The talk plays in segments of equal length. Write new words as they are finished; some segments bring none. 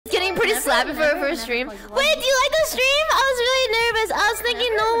slappy for her first stream. Wait, do you like the stream? I was really nervous. I was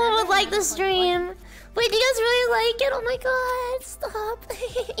thinking no one would like the stream. Wait, do you guys really like it? Oh my god, stop.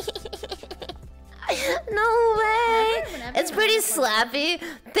 No way. It's pretty slappy.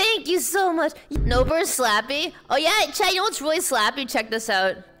 Thank you so much. Nober slappy. Oh yeah, chat, you know what's really slappy? Check this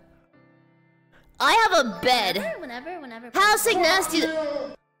out. I have a bed. Whenever. How sick nasty.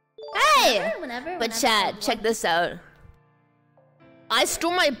 Hey! But chat, check this out. I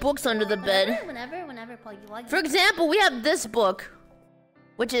store my books under the bed. Whenever, Paul, you like. For example, we have this book,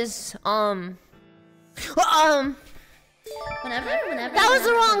 which is Whenever. That was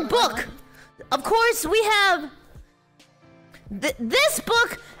the wrong book. Of course, we have this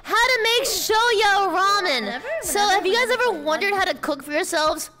book, How to Make Shoyo Ramen. So, have you guys ever wondered how to cook for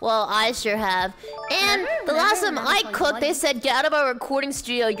yourselves? Well, I sure have. And the last time I cooked, they said, get out of our recording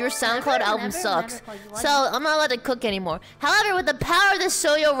studio. Your SoundCloud album sucks. So, I'm not allowed to cook anymore. However, with the power of this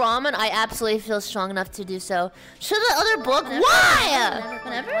Shoyo Ramen, I absolutely feel strong enough to do so. Show the other book. Why?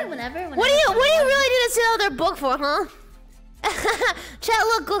 Whenever. What do you really need to see the other book for, huh? Chat,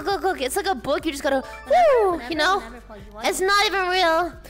 look. It's like a book. You just gotta, whoo, you know? It's not even real.